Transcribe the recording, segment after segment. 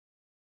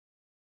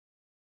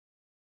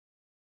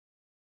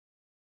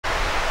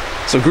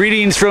So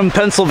greetings from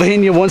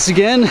Pennsylvania once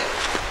again,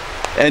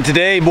 and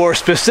today more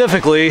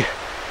specifically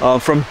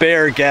from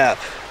Bear Gap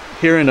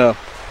here in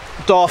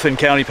Dauphin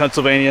County,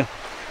 Pennsylvania,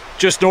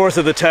 just north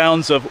of the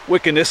towns of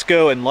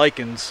Wickanisco and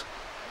Likens,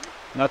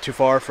 not too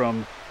far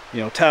from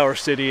Tower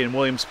City and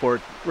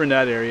Williamsport. We're in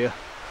that area.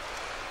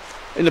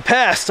 In the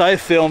past, I've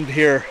filmed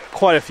here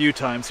quite a few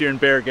times here in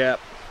Bear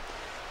Gap.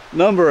 A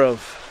lot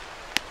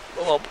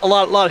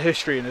of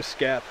history in this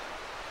gap.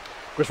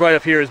 Of course, right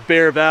up here is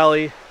Bear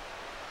Valley.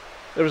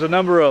 There was a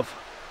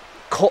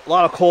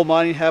lot of coal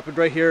mining happened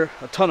right here.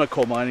 A ton of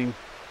coal mining.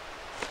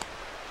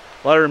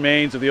 A lot of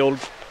remains of the old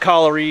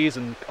collieries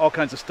and all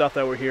kinds of stuff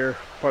that were here,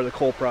 part of the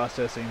coal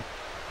processing.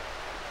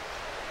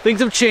 Things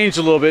have changed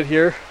a little bit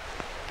here.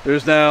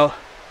 There's now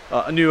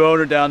a new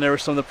owner down there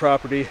with some of the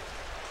property,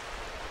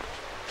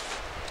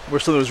 where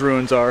some of those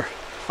ruins are.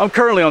 I'm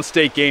currently on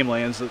state game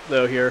lands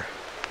though here.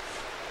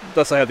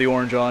 Thus I have the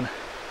orange on.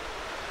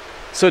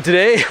 So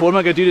today, what am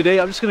I going to do today?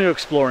 I'm just going to go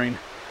exploring.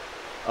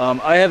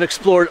 I have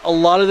explored a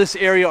lot of this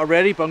area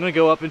already, but I'm going to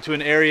go up into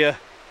an area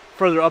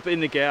further up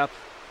in the gap,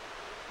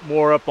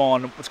 more up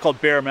on what's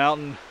called Bear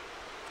Mountain,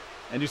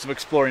 and do some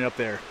exploring up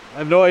there. I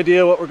have no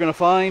idea what we're going to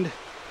find.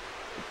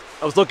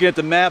 I was looking at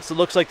the maps, it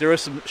looks like there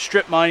is some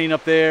strip mining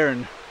up there,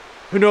 and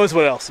who knows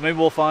what else. Maybe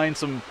we'll find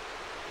some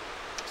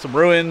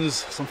ruins,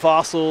 some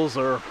fossils,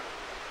 or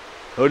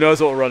who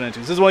knows what we'll run into.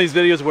 This is one of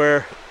these videos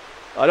where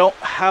I don't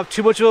have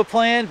too much of a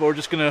plan, but we're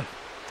just gonna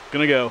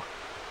go.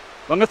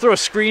 I'm gonna throw a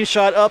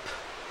screenshot up,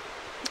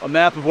 a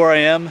map of where I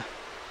am.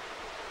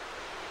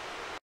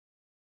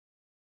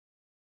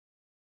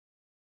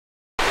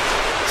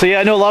 So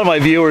yeah, I know a lot of my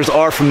viewers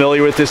are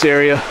familiar with this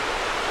area,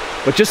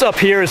 but just up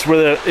here is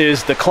where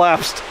is the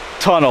collapsed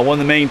tunnel, one of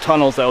the main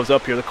tunnels that was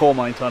up here, the coal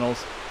mine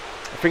tunnels.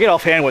 I forget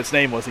offhand what its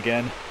name was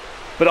again,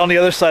 but on the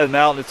other side of the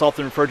mountain, it's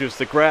often referred to as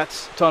the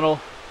Gratz Tunnel.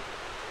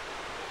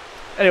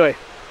 Anyway,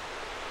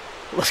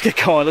 let's get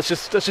going. Let's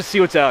just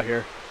see what's out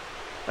here.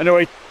 I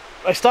know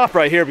I stopped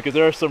right here because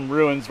there are some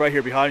ruins right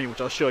here behind me, which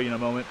I'll show you in a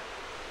moment.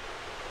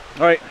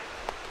 All right,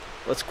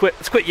 let's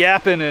quit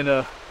yapping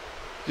and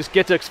just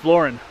get to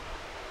exploring.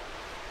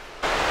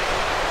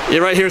 Yeah,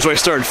 right here's where I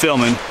started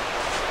filming.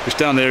 Just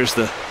down there's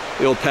the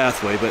old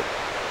pathway, but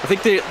I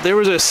think there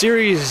was a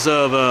series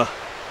of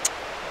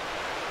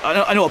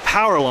I know a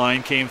power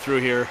line came through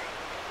here.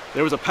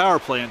 There was a power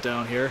plant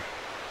down here.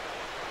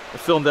 I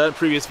filmed that in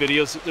previous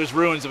videos. There's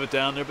ruins of it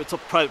down there, but it's a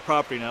private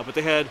property now. But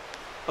they had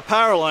a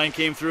power line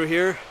came through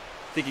here.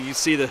 I think you can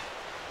see the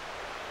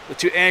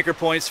two anchor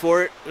points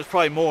for it. There's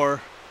probably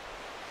more.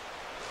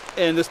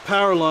 And this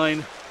power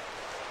line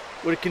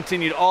would have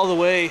continued all the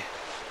way.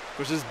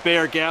 There's this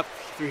Bear Gap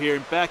through here,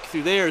 and back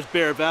through there is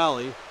Bear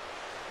Valley.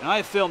 And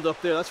I filmed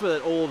up there. That's where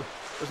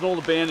there's an old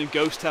abandoned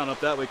ghost town up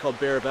that way called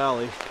Bear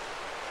Valley.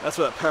 That's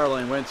where that power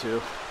line went to.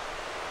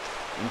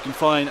 And you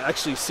can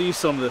actually see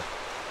some of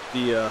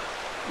the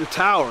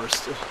towers,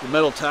 the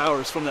metal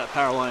towers from that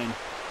power line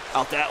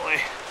out that way.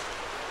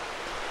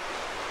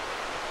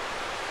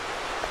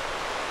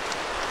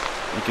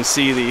 You can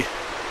see the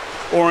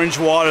orange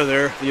water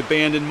there, the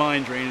abandoned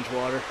mine drainage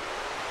water.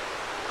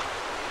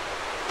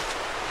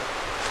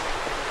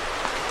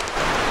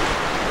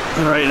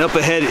 Alright, and up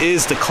ahead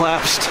is the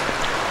collapsed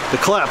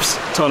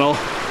tunnel.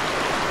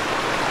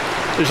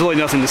 There's really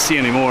nothing to see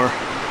anymore.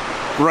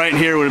 Right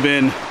here would have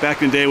been,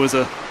 back in the day, was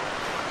a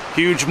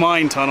huge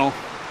mine tunnel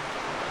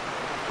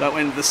that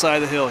went to the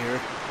side of the hill here.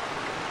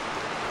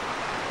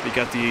 You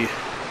got the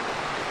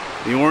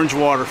orange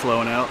water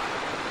flowing out.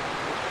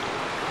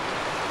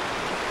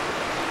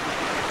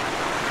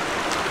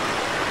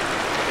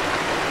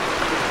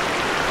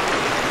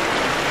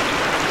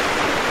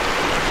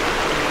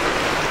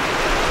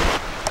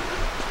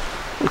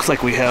 Looks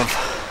like we have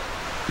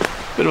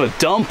a bit of a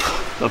dump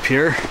up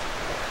here.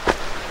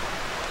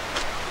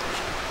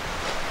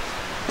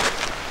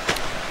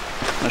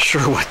 Not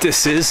sure what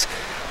this is.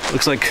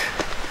 Looks like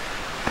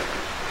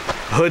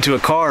a hood to a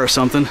car or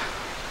something.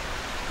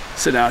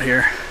 Sit out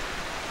here.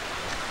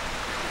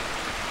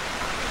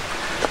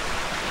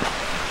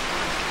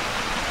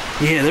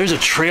 Yeah, there's a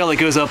trail that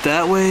goes up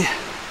that way.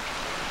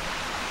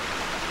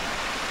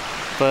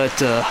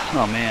 But,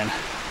 oh man.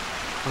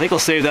 I think I'll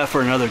save that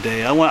for another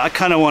day. I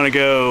kind of want to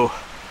go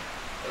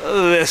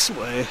this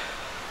way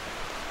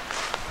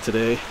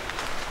today.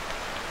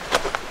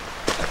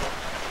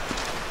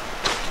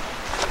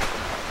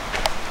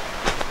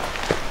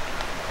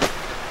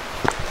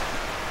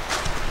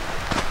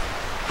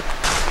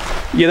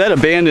 Yeah, that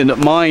abandoned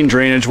mine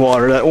drainage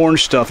water, that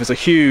orange stuff, is a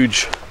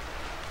huge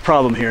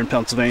problem here in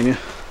Pennsylvania.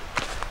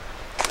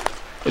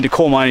 Into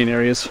coal mining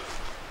areas.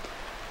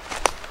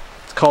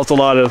 It's caused a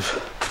lot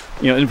of,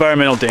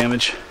 environmental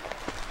damage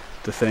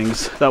to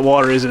things. That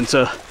water isn't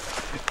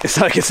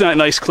it's not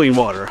nice clean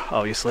water,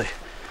 obviously.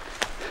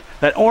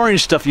 That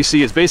orange stuff you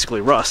see is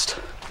basically rust.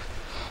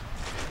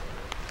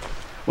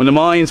 When the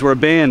mines were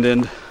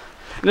abandoned,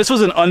 and this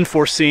was an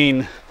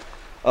unforeseen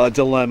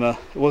dilemma.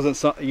 It wasn't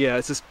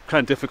it's just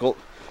kind of difficult.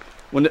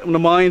 When the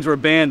mines were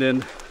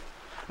abandoned,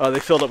 they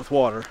filled up with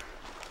water.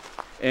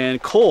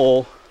 And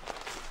coal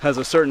has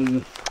a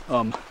certain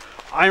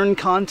iron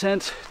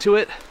content to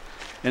it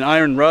and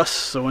iron rust.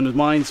 So when the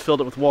mine's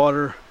filled up with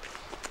water,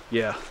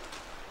 yeah,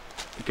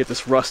 you get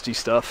this rusty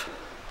stuff.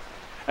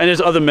 And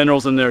there's other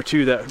minerals in there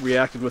too that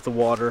reacted with the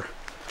water.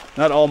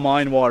 Not all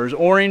mine water is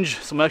orange.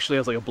 Some actually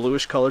has like a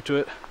bluish color to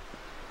it.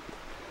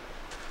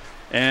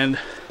 And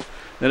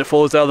then it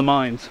flows out of the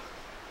mines.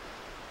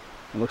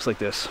 It looks like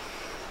this.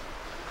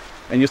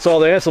 And you saw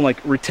they have some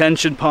like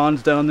retention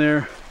ponds down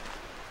there.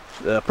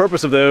 The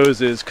purpose of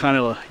those is kind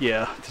of,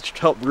 yeah, to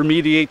help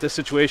remediate the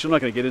situation. I'm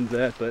not going to get into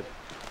that, but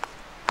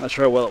I'm not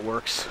sure how well it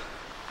works.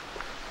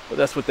 But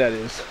that's what that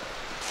is.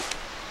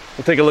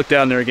 We'll take a look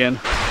down there again.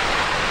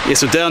 Yeah,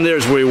 so down there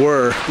is where we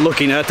were,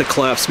 looking at the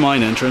collapsed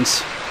mine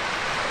entrance.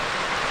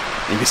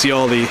 You can see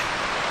all the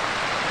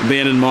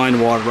abandoned mine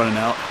water running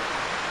out.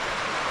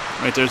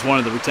 Right there's one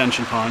of the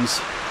retention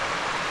ponds.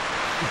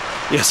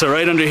 Yeah, so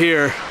right under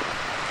here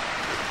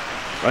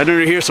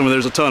somewhere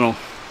there's a tunnel.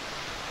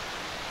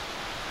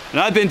 And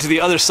I've been to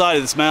the other side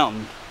of this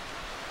mountain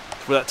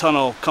where that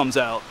tunnel comes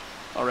out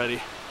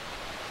already.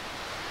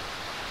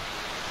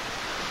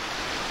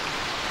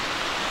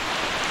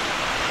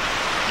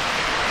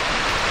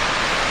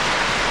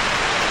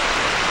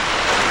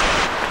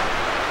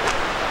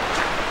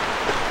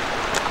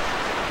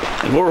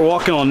 And what we're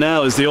walking on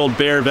now is the old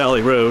Bear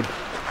Valley Road.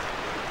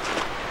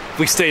 If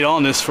we stayed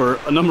on this for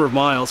a number of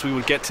miles, we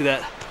would get to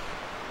that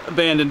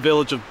abandoned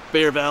village of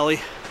Bear Valley.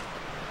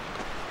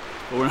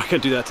 But we're not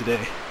going to do that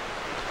today.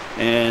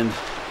 And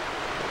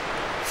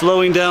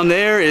flowing down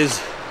there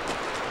is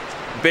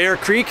Bear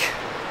Creek.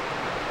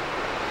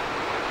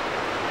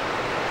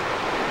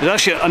 There's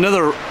actually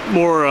another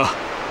more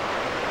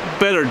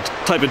better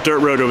type of dirt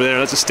road over there.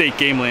 That's a state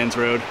game lands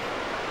road.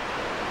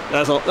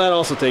 That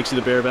also takes you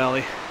to Bear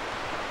Valley.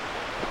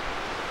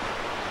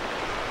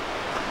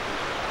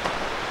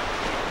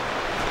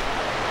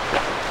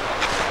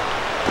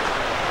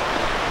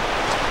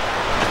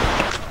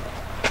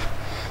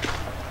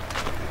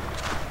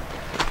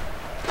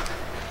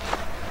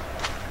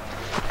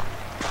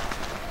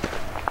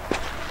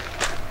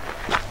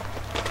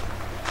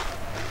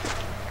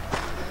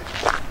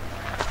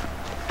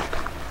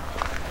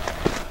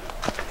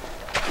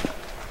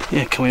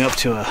 Yeah, coming up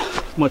to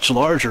a much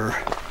larger.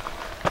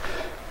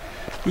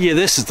 Yeah,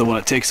 this is the one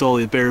that takes all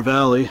the Bear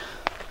Valley.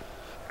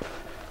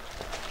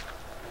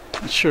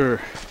 Not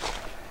sure.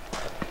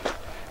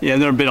 Yeah,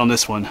 I've never been on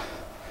this one.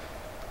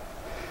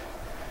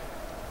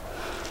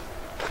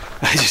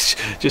 I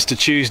just to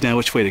choose now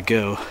which way to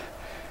go.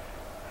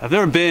 I've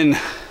never been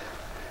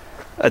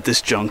at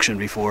this junction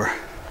before.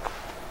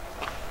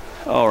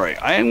 All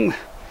right,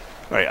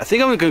 I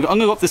think I'm gonna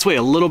go up this way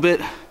a little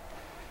bit.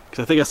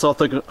 Because I think I saw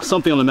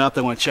something on the map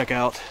that I want to check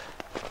out.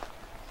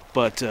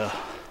 But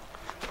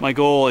my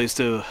goal is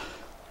to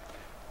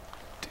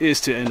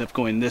end up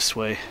going this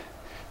way.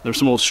 There's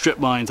some old strip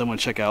mines I want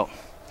to check out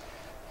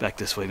back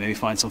this way. Maybe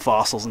find some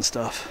fossils and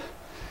stuff.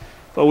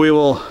 But we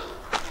will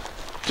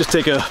just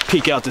take a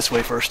peek out this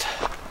way first.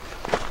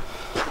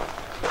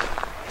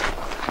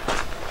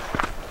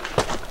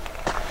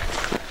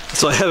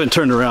 So I haven't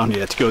turned around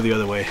yet to go the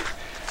other way.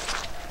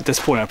 At this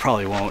point I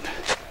probably won't.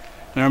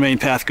 And our main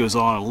path goes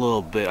on a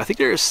little bit. I think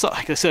there's,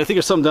 like I said, I think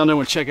there's something down there I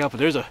want to check out, but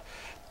there's a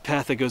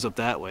path that goes up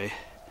that way,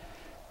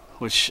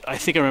 which I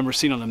think I remember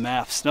seeing on the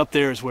maps. And up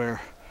there is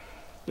where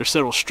there's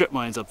several strip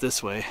mines up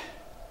this way.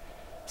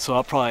 So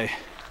I'll probably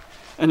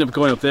end up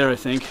going up there, I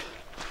think.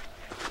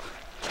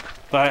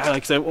 But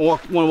like I said, I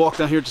want to walk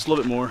down here just a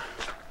little bit more.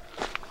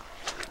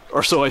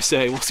 Or so I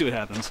say. We'll see what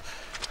happens.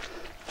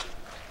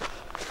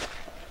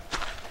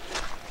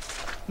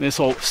 This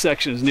whole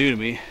section is new to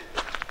me.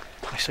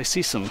 Actually, I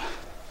see some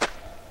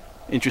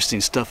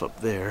interesting stuff up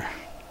there.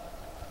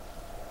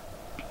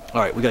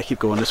 Alright, we gotta keep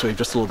going this way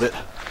just a little bit.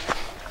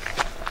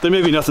 There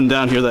may be nothing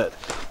down here that,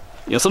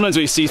 you know, sometimes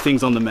we see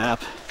things on the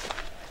map.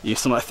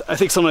 I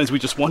think sometimes we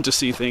just want to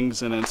see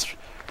things and it's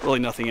really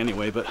nothing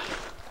anyway, but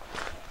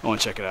I want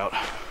to check it out.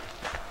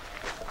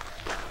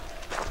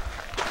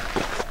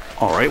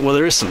 Alright, well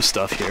there is some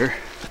stuff here.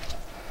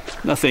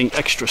 Nothing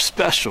extra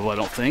special, I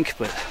don't think,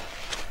 but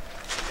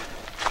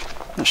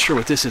not sure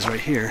what this is right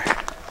here.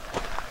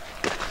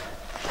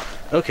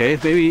 Okay,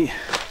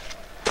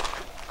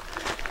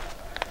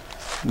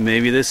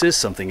 maybe this is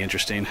something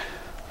interesting.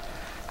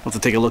 I'll have to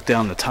take a look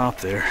down the top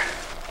there.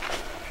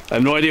 I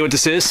have no idea what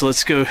this is, so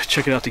let's go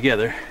check it out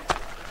together.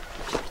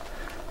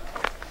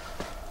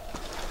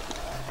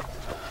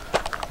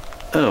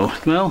 Oh,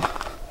 well,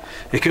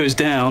 it goes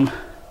down.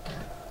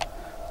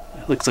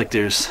 It looks like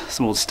there's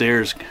some old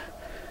stairs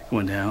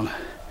going down.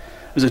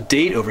 There's a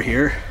date over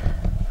here.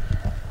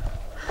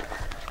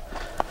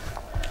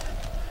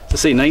 Does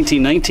it say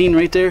 1919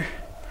 right there?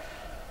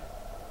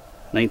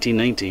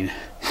 1919.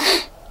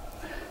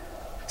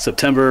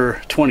 September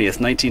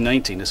 20th,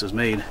 1919, this was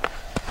made.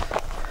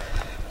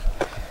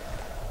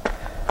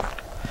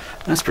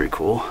 That's pretty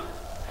cool.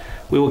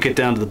 We will get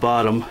down to the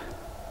bottom.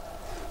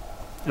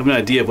 I have an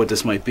idea of what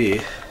this might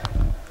be.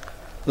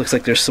 Looks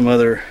like there's some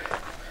other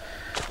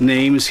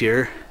names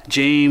here.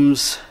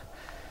 James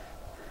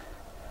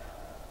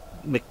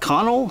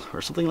McConnell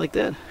or something like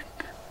that.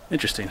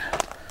 Interesting.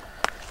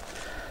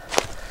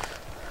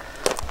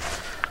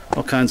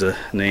 All kinds of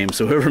names.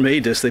 So whoever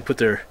made this, they put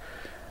their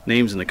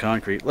names in the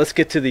concrete. Let's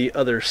get to the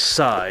other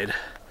side.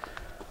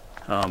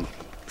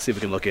 See if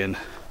we can look in.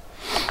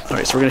 All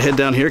right, so we're gonna head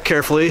down here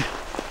carefully.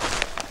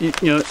 You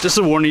know, just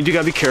a warning, you do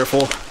gotta be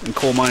careful in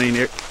coal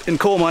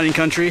mining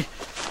country.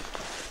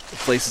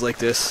 Places like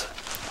this,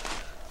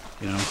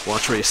 you know,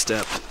 watch where you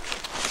step.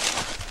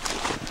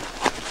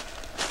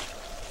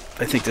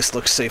 I think this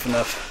looks safe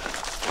enough.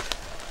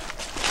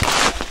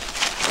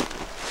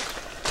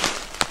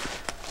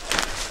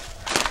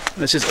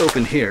 Let's just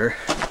open here.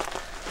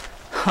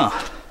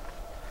 Huh.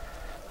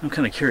 I'm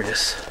kind of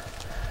curious.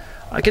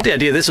 I get the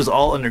idea this was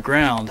all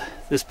underground,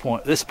 this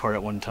part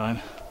at one time.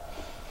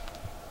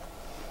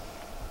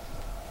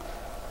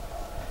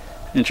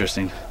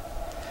 Interesting.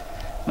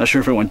 Not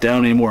sure if it went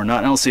down anymore or not.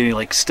 I don't see any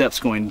like steps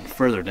going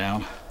further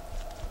down.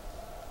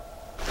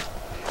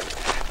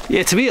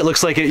 Yeah, to me it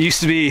looks like it used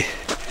to be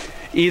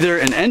either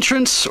an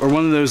entrance or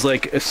one of those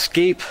like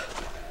escape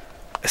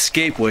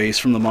ways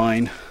from the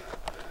mine.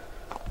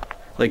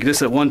 Like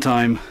this at one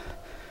time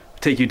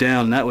would take you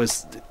down, and that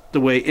was the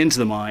way into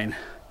the mine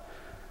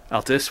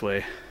out this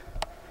way.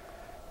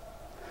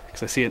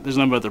 Because I see it, there's a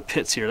number of other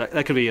pits here.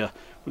 That could be a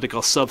what they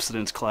call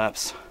subsidence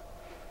collapse.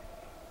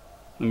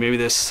 And maybe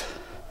there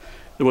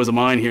was a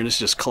mine here and this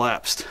just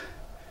collapsed.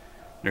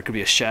 There could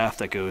be a shaft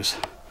that goes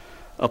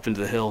up into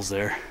the hills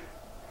there.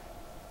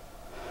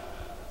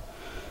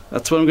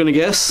 That's what I'm gonna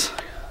guess.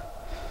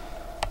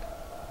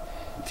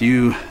 If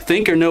you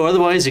think or know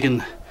otherwise, you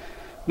can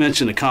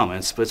mention in the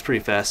comments, but it's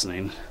pretty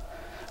fascinating.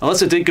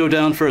 Unless it did go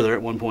down further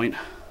at one point.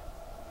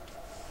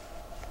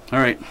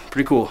 Alright,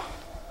 pretty cool.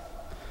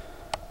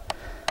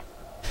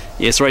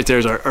 Yes, right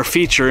there's our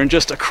feature, and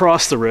just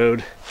across the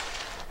road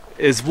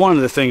is one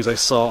of the things I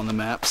saw on the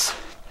maps.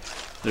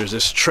 There's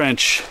this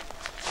trench,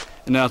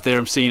 and out there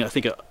I'm seeing, I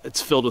think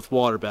it's filled with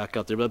water back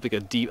out there, but I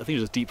think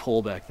there's a deep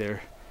hole back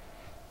there.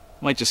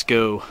 Might just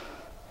go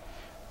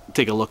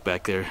take a look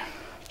back there,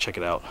 check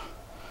it out.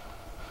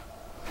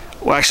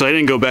 Well, actually I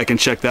didn't go back and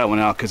check that one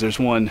out because there's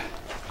one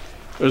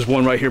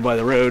right here by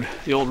the road,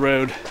 the old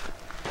road.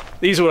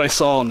 These are what I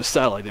saw in the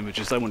satellite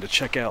images I wanted to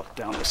check out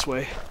down this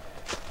way.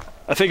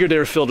 I figured they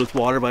were filled with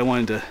water, but I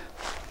wanted to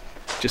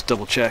just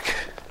double check.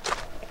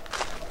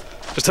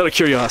 Just out of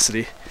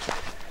curiosity.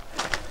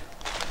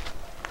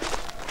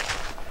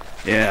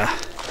 Yeah,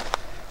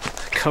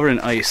 covered in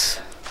ice.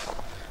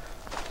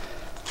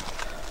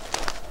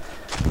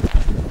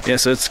 Yeah,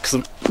 so it's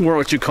more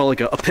what you call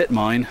like a pit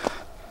mine.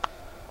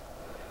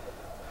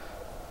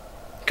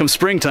 Come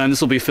springtime,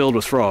 this will be filled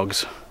with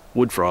frogs,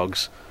 wood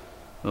frogs.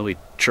 They'll be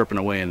chirping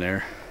away in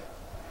there.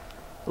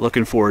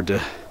 Looking forward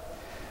to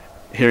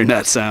hearing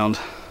that sound.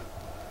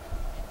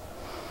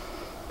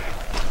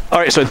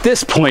 Alright, so at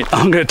this point,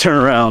 I'm going to turn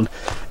around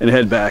and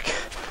head back.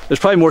 There's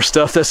probably more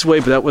stuff this way,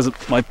 but that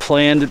wasn't my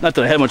plan. Not that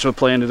I had much of a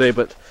plan today,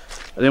 but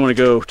I didn't want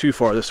to go too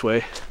far this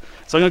way.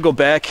 So I'm going to go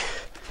back,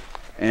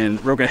 and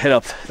we're going to head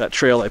up that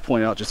trail I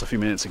pointed out just a few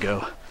minutes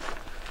ago.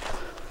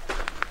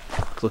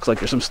 Looks like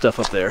there's some stuff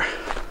up there.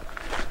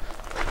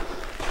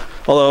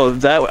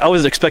 Although I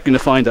was expecting to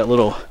find that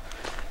little,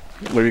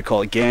 what do you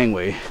call it,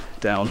 gangway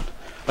down.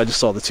 I just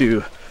saw the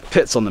two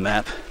pits on the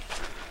map.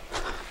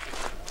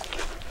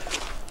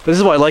 This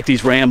is why I like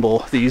these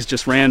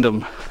just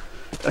random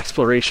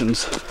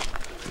explorations.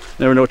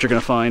 Never know what you're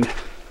gonna find.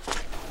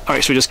 All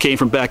right, so we just came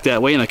from back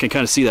that way, and I can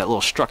kind of see that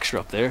little structure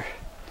up there.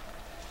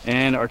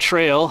 And our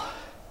trail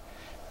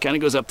kind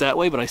of goes up that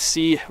way, but I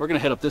see we're gonna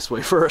head up this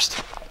way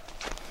first.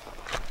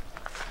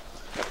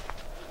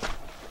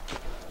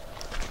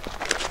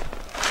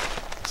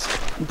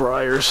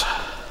 Briars.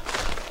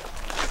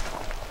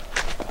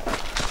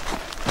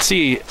 I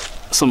see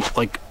some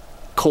like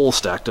coal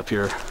stacked up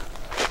here.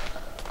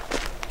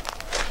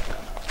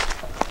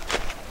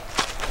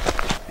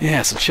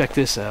 Yeah, so check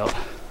this out.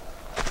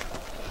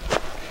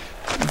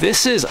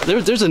 This is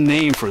there's a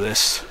name for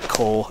this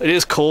coal. It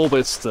is coal,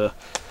 but it's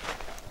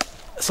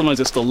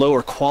sometimes it's the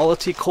lower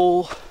quality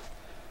coal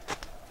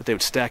that they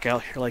would stack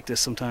out here like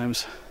this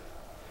sometimes.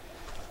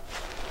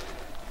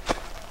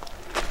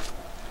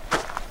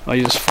 Oh,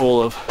 you're just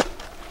full of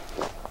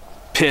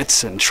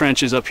pits and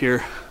trenches up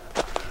here.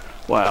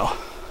 Wow.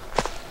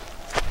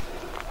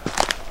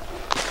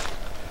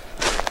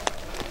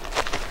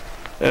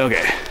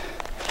 Okay.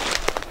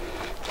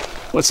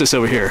 What's this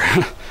over here?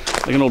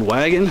 Like an old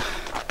wagon?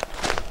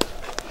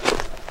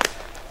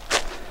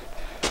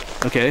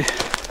 Okay.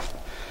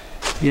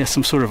 Yeah,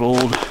 some sort of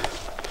old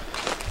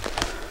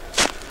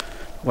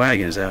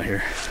wagon is out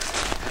here.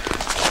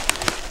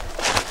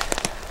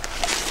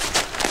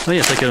 Oh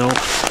yeah, it's like an old,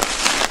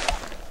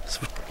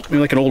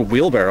 maybe like an old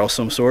wheelbarrow of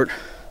some sort.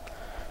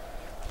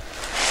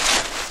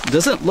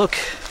 Doesn't look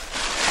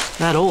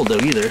that old though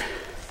either.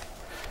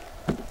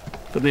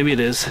 But maybe it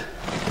is.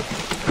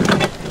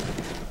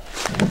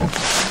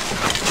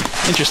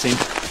 Interesting.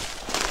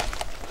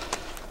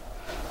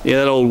 Yeah,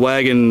 that old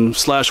wagon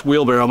slash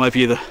wheelbarrow might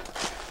be the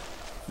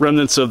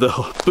remnants of the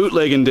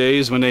bootlegging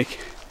days when they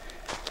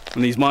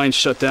when these mines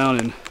shut down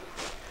and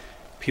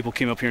people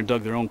came up here and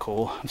dug their own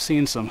coal. I'm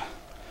seeing some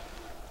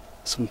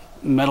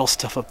metal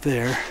stuff up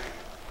there.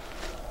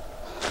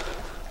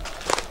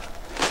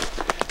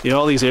 Yeah,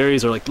 all these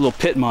areas are like little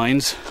pit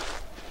mines.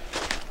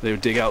 They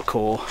would dig out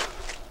coal.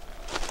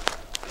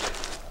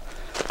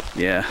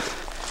 Yeah,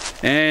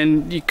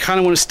 and you kind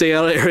of want to stay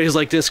out of areas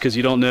like this because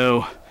you don't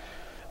know,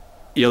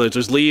 you know,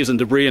 there's leaves and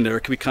debris in there.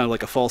 It could be kind of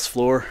like a false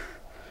floor.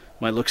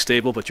 Might look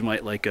stable, but you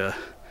might like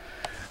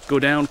go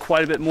down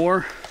quite a bit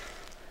more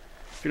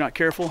if you're not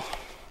careful.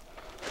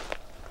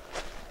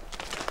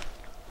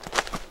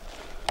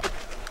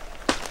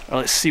 All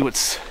right, let's see what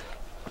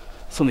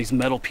some of these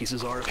metal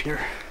pieces are up here.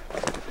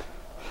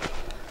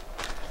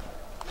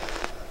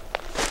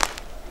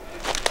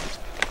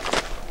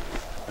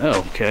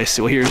 Oh, okay, I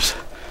see. Well, here's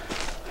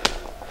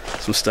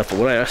some stuff. But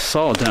what I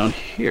saw down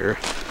here,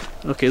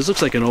 okay, this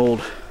looks like an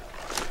old,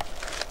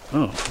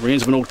 oh,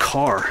 remains of an old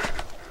car.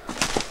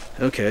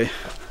 Okay,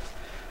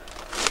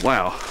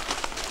 wow.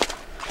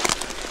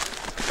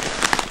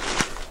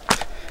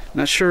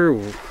 Not sure.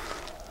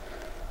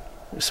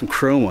 There's some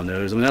chrome on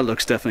those. I mean, that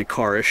looks definitely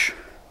car-ish.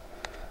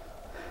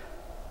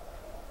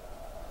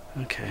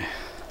 Okay,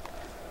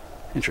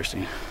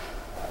 interesting.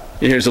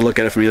 And here's a look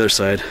at it from the other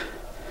side.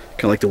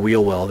 Kind of like the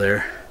wheel well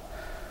there.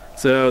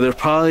 So there's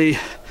probably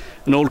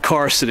an old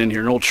car sitting here,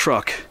 an old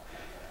truck.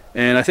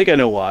 And I think I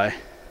know why.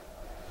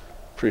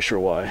 Pretty sure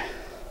why.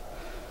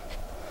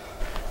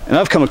 And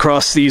I've come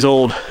across these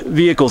old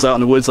vehicles out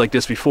in the woods like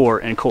this before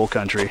in coal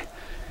country.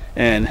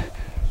 And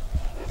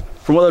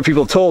from what other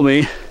people have told me,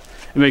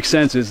 it makes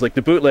sense. Is like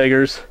the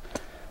bootleggers,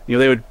 you know,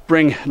 they would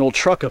bring an old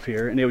truck up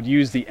here and they would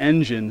use the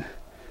engine,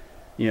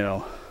 you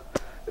know,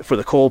 for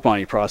the coal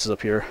mining process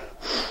up here.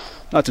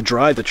 Not to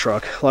drive the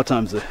truck. A lot of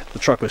times the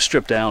truck was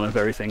stripped down of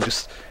everything,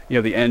 just, you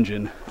know, the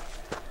engine.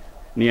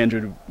 And the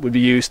engine would be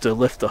used to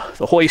lift the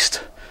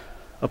hoist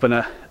up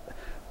and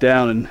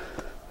down and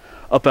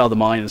up out of the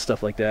mine and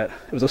stuff like that.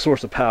 It was a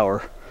source of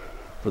power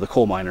for the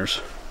coal miners.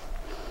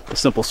 A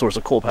simple source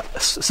of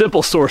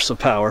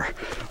power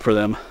for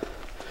them.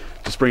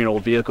 Just bring an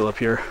old vehicle up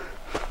here,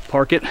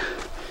 park it,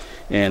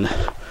 and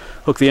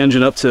hook the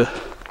engine up to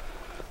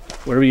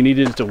wherever you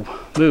needed it to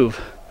move.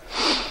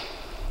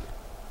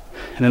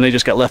 And then they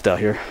just got left out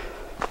here.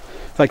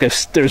 In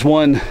fact, there's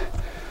one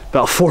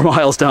about 4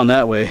 miles down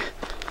that way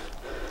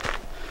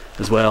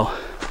as well.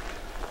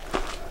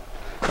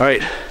 All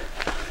right,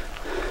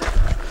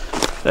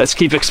 let's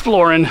keep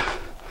exploring.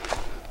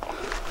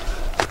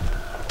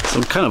 So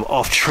I'm kind of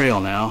off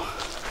trail now.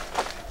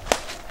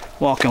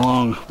 Walking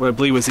along what I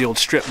believe was the old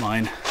strip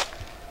mine.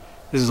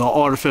 This is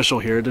all artificial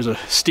here. There's a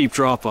steep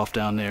drop off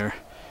down there.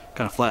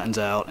 Kind of flattens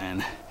out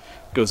and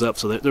goes up.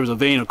 So there was a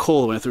vein of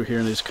coal that went through here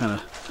and they just kind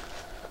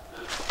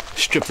of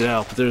stripped it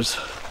out. But there's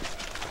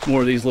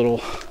more of these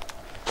little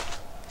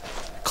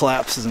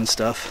collapses and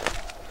stuff.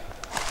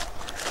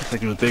 Looks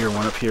like there's a bigger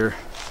one up here.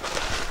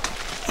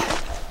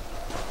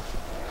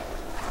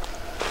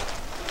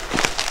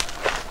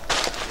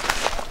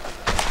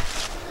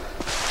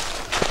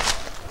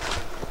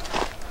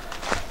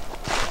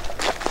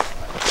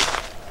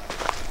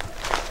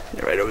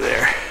 Yeah, right over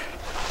there.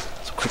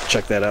 So quick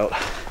check that out.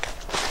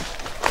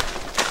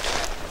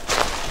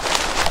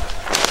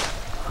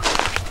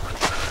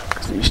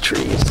 These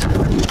trees.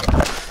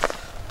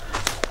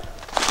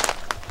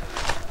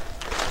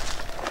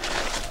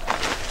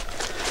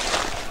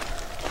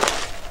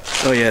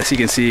 Oh yes, you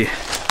can see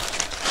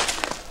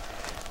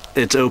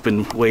it's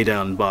open way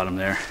down the bottom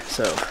there.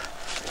 So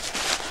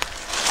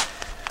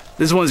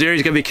this is one of the areas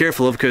you gotta be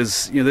careful of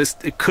because, you know,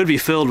 it could be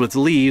filled with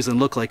leaves and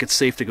look like it's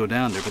safe to go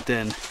down there, but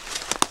then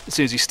as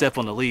soon as you step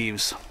on the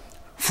leaves,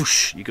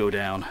 whoosh, you go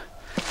down.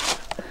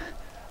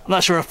 I'm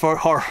not sure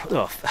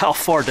how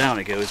far down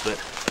it goes,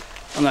 but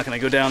I'm not going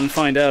to go down and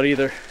find out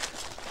either.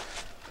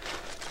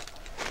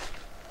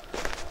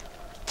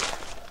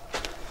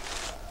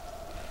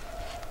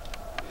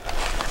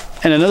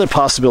 And another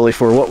possibility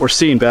for what we're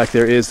seeing back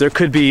there is there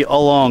could be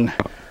along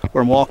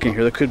where I'm walking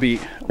here, there could be,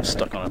 I'm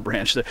stuck on a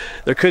branch,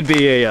 there could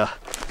be a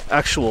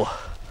actual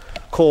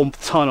coal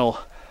tunnel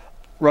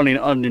running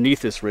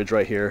underneath this ridge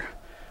right here,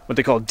 what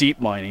they call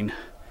deep mining.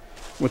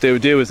 What they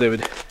would do is they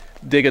would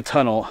dig a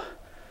tunnel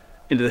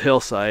into the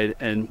hillside,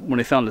 and when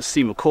they found a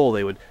seam of coal,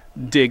 they would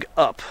dig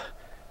up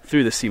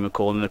through the seam of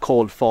coal, and then the coal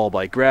would fall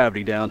by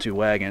gravity down to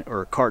wagon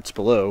or carts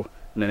below,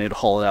 and then they'd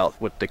haul it out,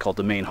 what they called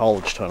the main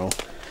haulage tunnel.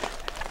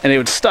 And they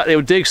would stop. They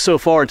would dig so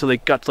far until they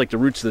got to like the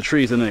roots of the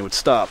trees, and then they would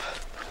stop.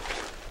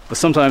 But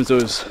sometimes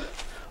there's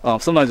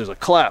a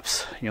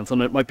collapse. You know,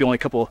 sometimes it might be only a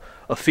couple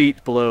of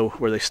feet below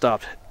where they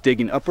stopped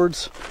digging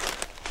upwards,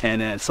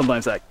 and then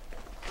sometimes that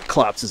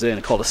collapses in.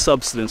 It's called a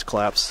subsidence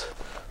collapse.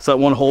 So that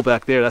one hole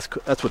back there,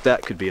 that's what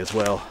that could be as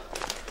well.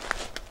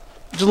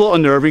 Which is a little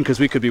unnerving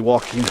because we could be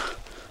walking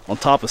on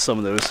top of some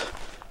of those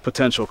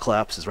potential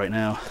collapses right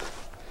now.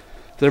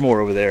 They're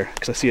more over there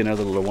because I see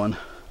another little one.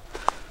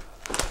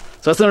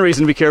 So that's another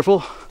reason to be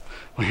careful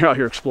when you're out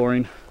here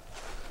exploring.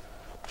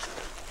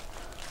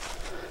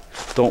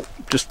 Don't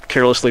just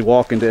carelessly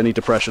walk into any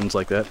depressions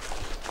like that.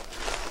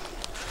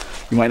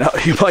 you might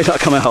not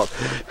come out.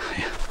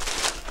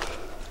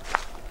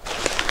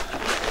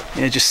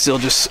 Yeah, still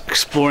just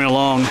exploring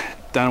along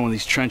down one of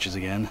these trenches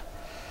again.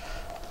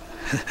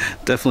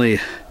 Definitely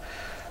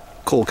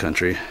coal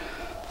country.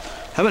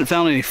 Haven't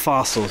found any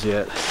fossils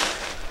yet.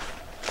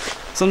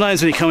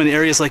 Sometimes when you come in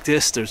areas like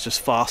this, there's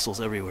just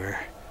fossils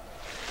everywhere.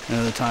 And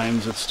other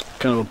times it's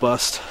kind of a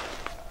bust.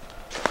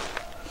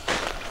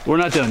 We're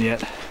not done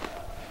yet.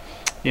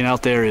 And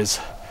out there is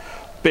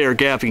Bear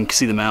Gap. You can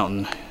see the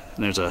mountain.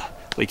 And there's well,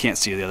 you can't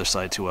see the other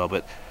side too well,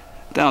 but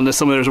down this,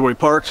 there's where we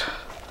parked.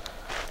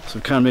 So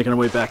we're kind of making our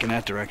way back in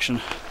that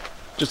direction.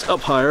 Just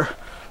up higher.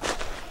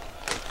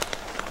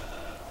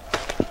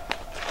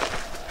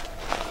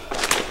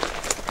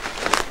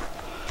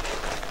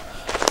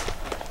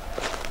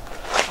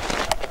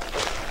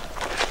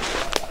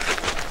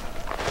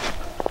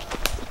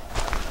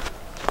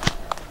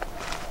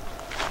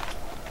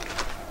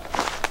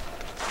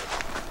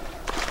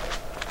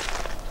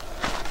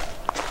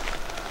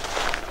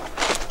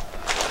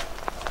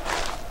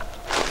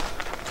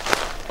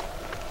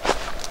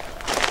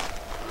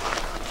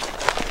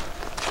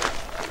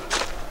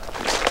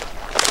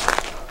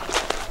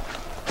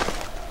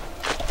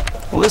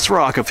 Well, this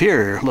rock up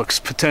here looks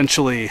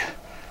potentially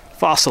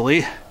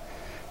fossil-y.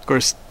 Of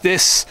course,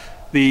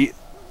 the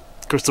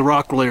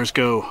rock layers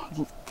go,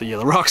 the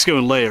rocks go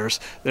in layers.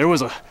 There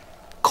was a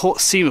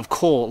seam of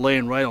coal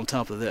laying right on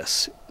top of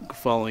this,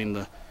 following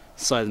the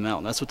side of the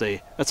mountain. That's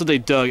what they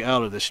dug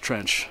out of this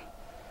trench.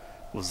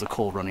 Was the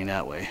coal running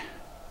that way,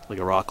 like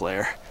a rock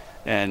layer,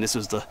 and this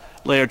was the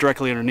layer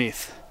directly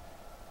underneath.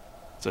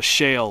 It's a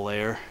shale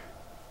layer,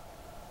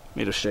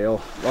 made of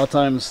shale. A lot of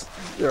times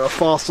there are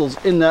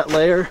fossils in that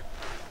layer.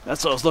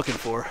 That's what I was looking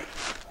for.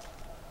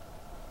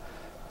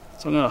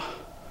 So I'm gonna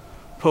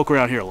poke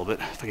around here a little bit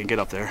if I can get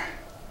up there.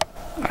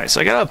 Alright,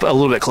 so I got up a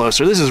little bit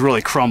closer. This is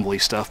really crumbly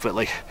stuff, but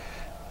like, I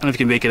don't know if you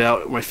can make it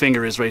out. My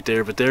finger is right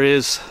there, but there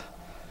is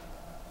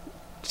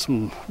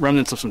some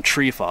remnants of some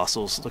tree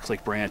fossils. It looks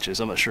like branches.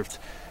 I'm not sure if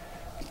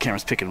the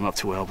camera's picking them up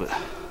too well, but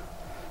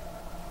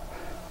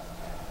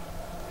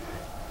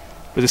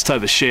this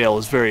type of shale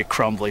is very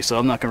crumbly, so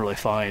I'm not gonna really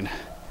find.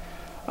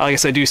 I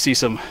guess I do see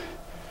some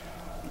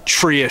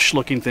tree-ish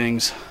looking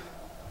things,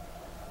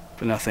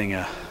 but nothing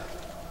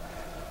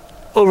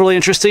overly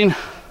interesting.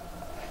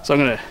 So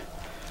I'm gonna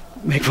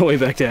make my way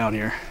back down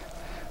here.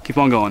 Keep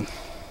on going.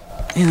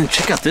 And then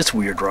check out this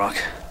weird rock.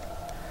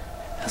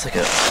 It has like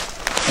a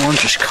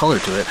orangish color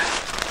to it.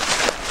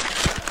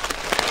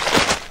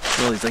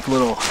 All these like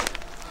little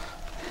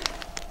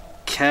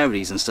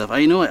cavities and stuff.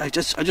 You know what? I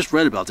just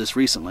read about this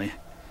recently.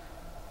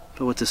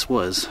 But what this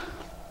was.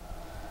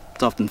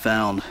 It's often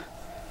found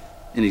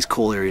in these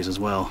coal areas as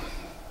well.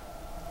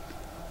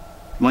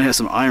 It might have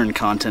some iron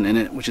content in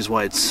it, which is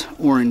why it's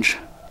orange.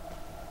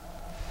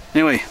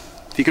 Anyway,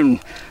 if you can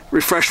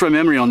refresh my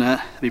memory on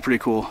that, it'd be pretty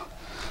cool.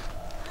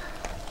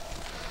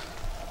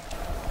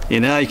 Yeah,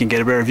 now you can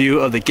get a better view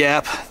of the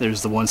gap.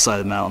 There's the one side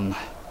of the mountain.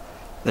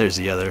 There's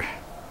the other.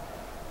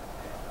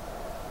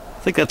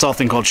 I think that's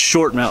often called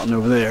Short Mountain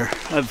over there.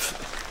 I've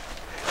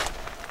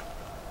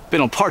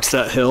been on parts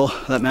of that hill,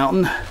 that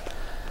mountain.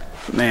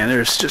 But man,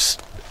 there's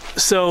just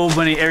so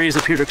many areas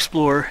up here to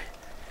explore,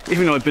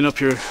 even though I've been up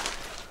here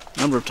a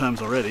number of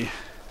times already.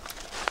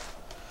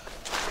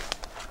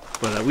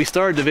 But we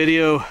started the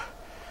video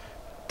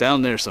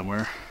down there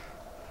somewhere.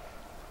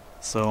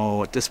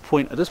 So at this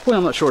point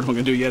I'm not sure what I'm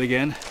gonna do yet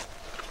again.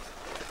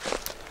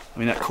 I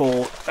mean, that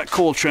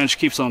coal trench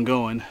keeps on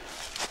going,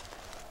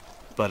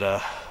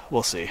 but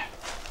we'll see.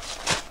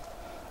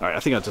 All right, I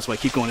think I'll just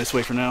keep going this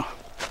way for now.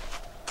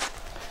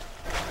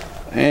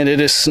 And it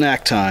is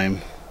snack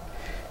time,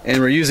 and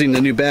we're using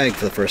the new bag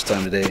for the first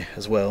time today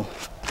as well.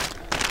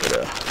 But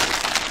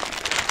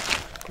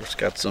of course,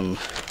 got some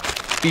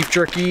beef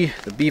jerky,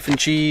 the beef and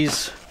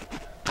cheese.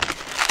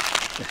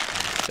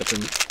 Got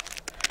some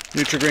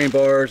Nutri-Grain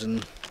bars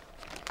and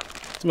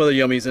some other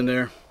yummies in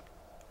there.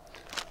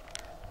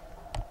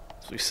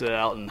 So we sit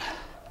out and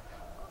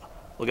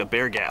look at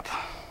Bear Gap.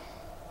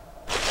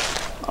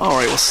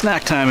 Alright, well,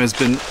 snack time has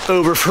been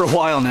over for a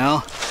while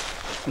now,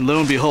 and lo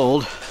and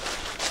behold,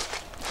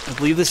 I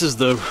believe this is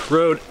the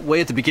road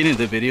way at the beginning of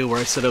the video where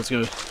I said I was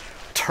going to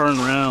turn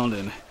around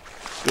and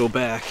go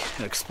back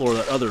and explore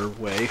that other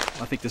way.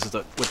 I think this is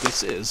what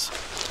this is.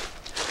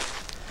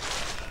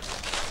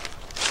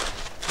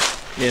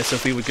 Yeah, so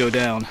if we would go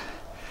down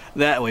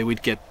that way,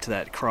 we'd get to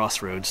that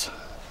crossroads.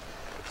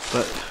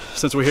 But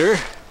since we're here,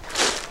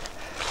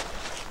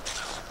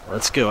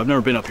 let's go. I've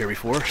never been up here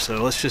before,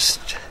 so let's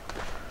just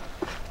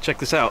check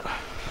this out.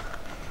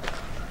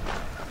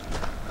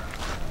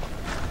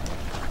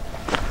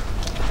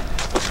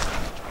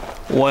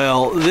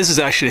 Well, this is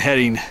actually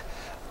heading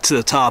to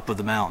the top of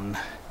the mountain,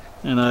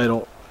 and I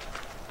don't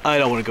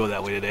want to go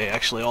that way today.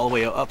 Actually, all the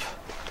way up.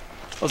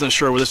 I wasn't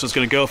sure where this was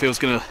going to go. If it was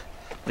going to,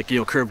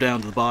 curve down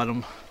to the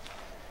bottom.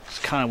 It's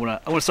kind of I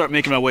want to start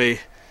making my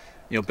way,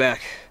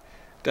 back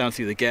down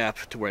through the gap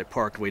to where I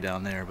parked way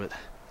down there. But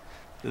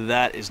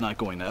that is not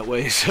going that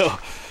way. So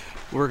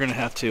we're going to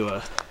have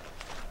to.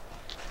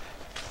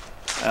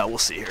 We'll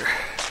see here.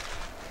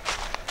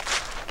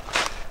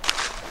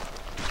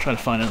 Trying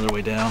to find another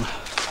way down.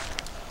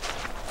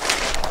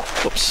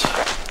 Whoops.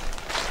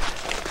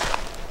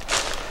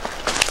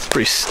 It's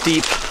pretty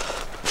steep.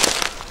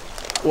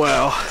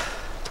 Wow.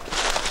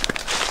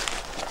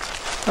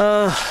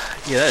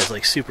 Yeah, that is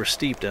like super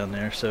steep down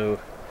there,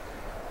 so...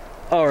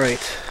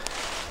 Alright.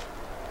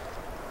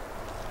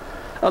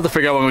 I'll have to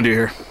figure out what I'm gonna do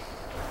here.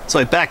 So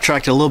I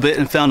backtracked a little bit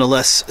and found a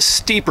less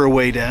steeper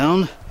way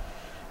down.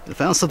 I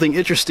found something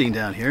interesting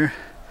down here.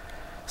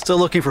 Still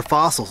looking for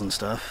fossils and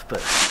stuff,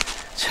 but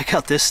check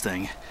out this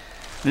thing.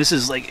 This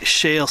is like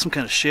shale, some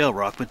kind of shale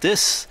rock, but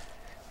this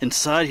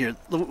inside here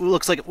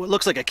looks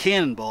like a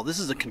cannonball. This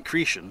is a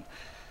concretion.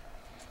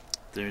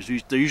 They're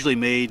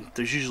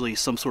usually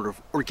some sort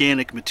of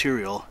organic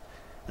material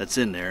that's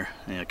in there.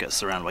 And it gets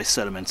surrounded by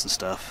sediments and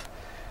stuff.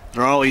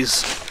 They're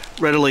always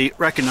readily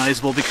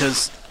recognizable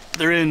because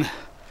they're in,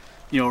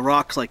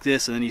 rocks like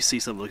this, and then you see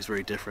something that looks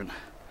very different.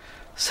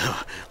 So,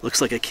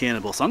 looks like a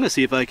cannonball. So I'm gonna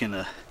see if I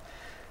can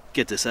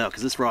get this out,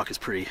 because this rock is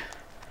pretty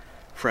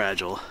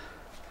fragile.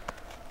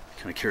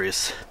 Kind of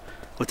curious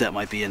what that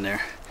might be in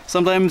there.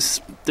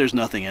 Sometimes there's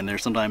nothing in there.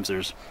 Sometimes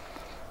there's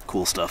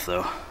cool stuff,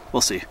 though.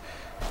 We'll see.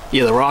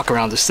 Yeah, the rock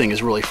around this thing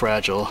is really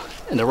fragile,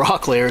 and the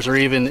rock layers are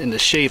even in the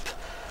shape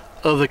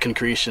of the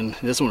concretion.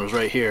 This one was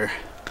right here.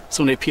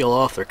 So when they peel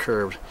off, they're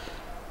curved.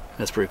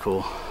 That's pretty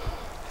cool.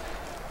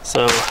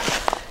 So,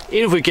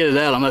 even if we get it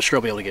out, I'm not sure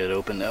I'll be able to get it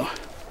open, though.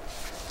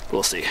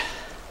 We'll see.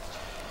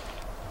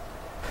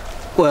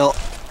 Well,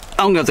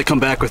 I'm gonna have to come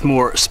back with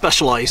more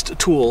specialized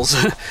tools.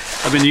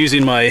 I've been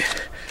using my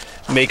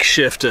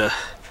makeshift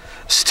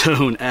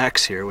stone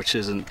axe here, which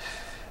isn't,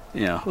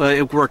 well,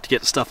 it worked to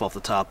get stuff off the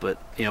top, but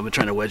I've been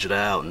trying to wedge it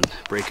out and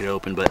break it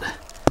open, but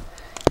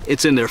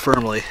it's in there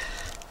firmly.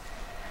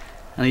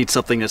 I need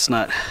something that's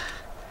not,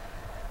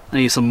 I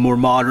need some more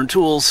modern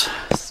tools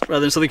rather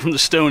than something from the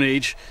Stone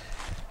Age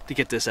to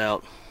get this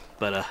out,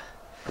 but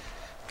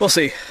we'll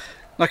see.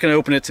 Not gonna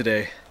open it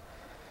today.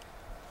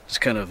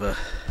 Just kind of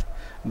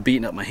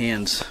beating up my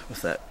hands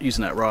with that,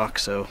 using that rock,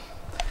 so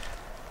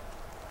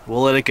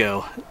we'll let it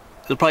go.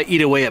 It'll probably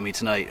eat away at me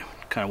tonight.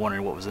 Kind of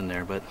wondering what was in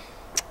there, but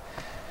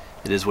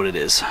it is what it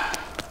is.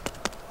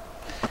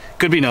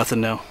 Could be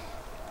nothing though.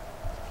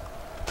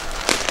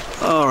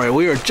 Alright,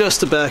 we are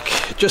just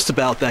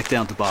about back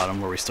down at the bottom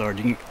where we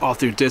started. You can, off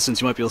through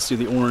distance, you might be able to see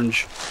the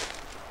orange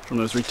from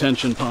those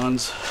retention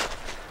ponds.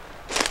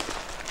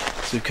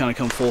 So we've kind of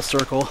come full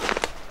circle.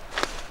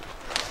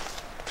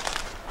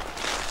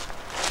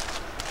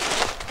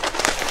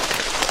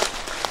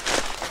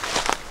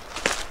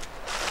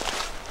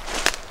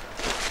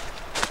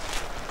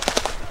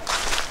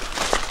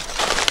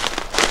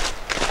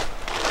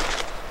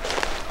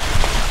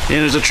 And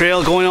there's a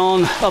trail going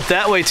on up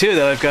that way too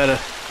that I've got to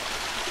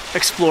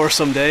explore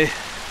someday. I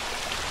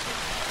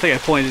think I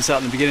pointed this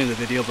out in the beginning of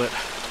the video, but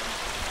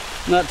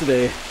not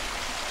today.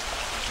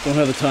 Don't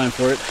have the time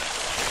for it.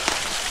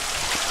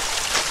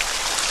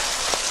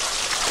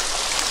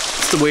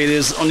 It's the way it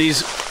is on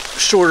these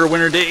shorter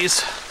winter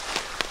days.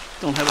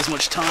 Don't have as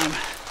much time.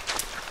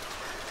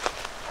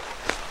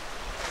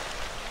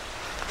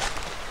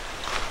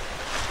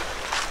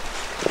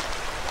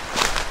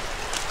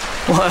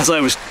 Well, as I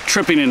was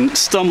tripping and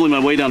stumbling my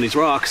way down these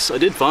rocks, I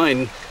did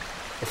find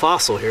a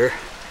fossil here.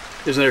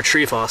 There's another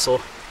tree fossil.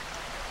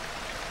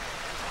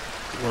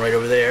 One right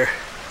over there.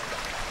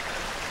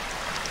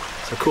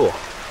 So cool.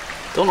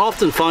 Don't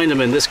often find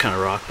them in this kind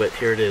of rock, but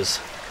here it is.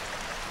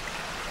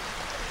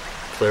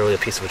 Clearly a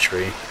piece of a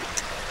tree.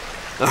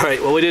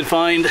 Alright, well, we did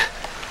find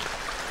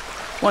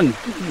one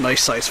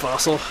nice sized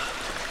fossil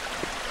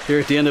here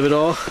at the end of it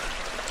all.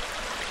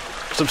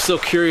 So I'm still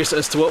curious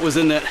as to what was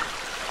in that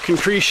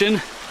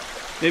concretion.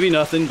 Maybe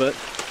nothing, but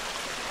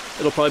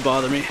it'll probably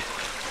bother me.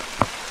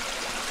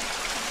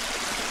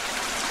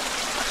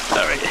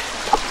 Alright,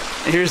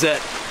 and here's that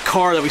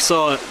car that we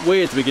saw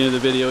way at the beginning of the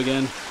video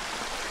again.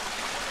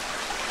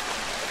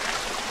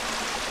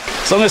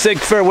 So I'm going to say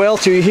farewell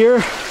to you here.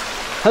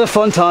 Had a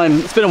fun time.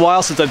 It's been a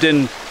while since I've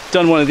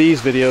done one of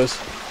these videos.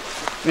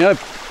 I mean,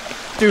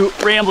 I do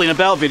rambling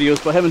about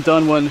videos, but I haven't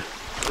done one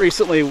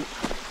recently,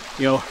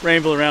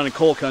 rambling around in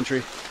coal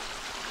country.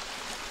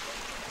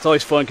 It's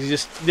always fun because you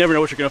just never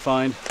know what you're going to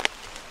find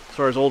as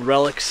far as old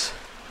relics,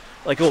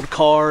 like old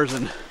cars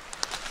and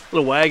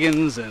little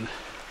wagons and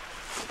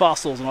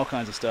fossils and all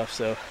kinds of stuff.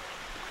 So,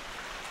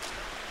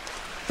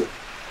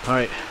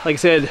 alright, like I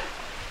said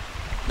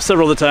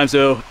several of the times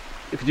though,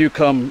 if you do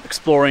come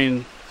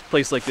exploring a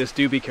place like this,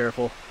 do be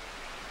careful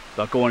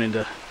about going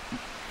into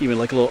even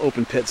like little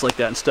open pits like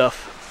that and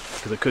stuff,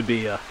 because it could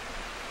be the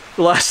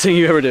last thing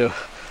you ever do.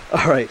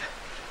 Alright,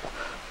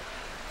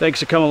 thanks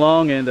for coming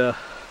along, and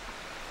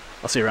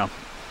I'll see you around.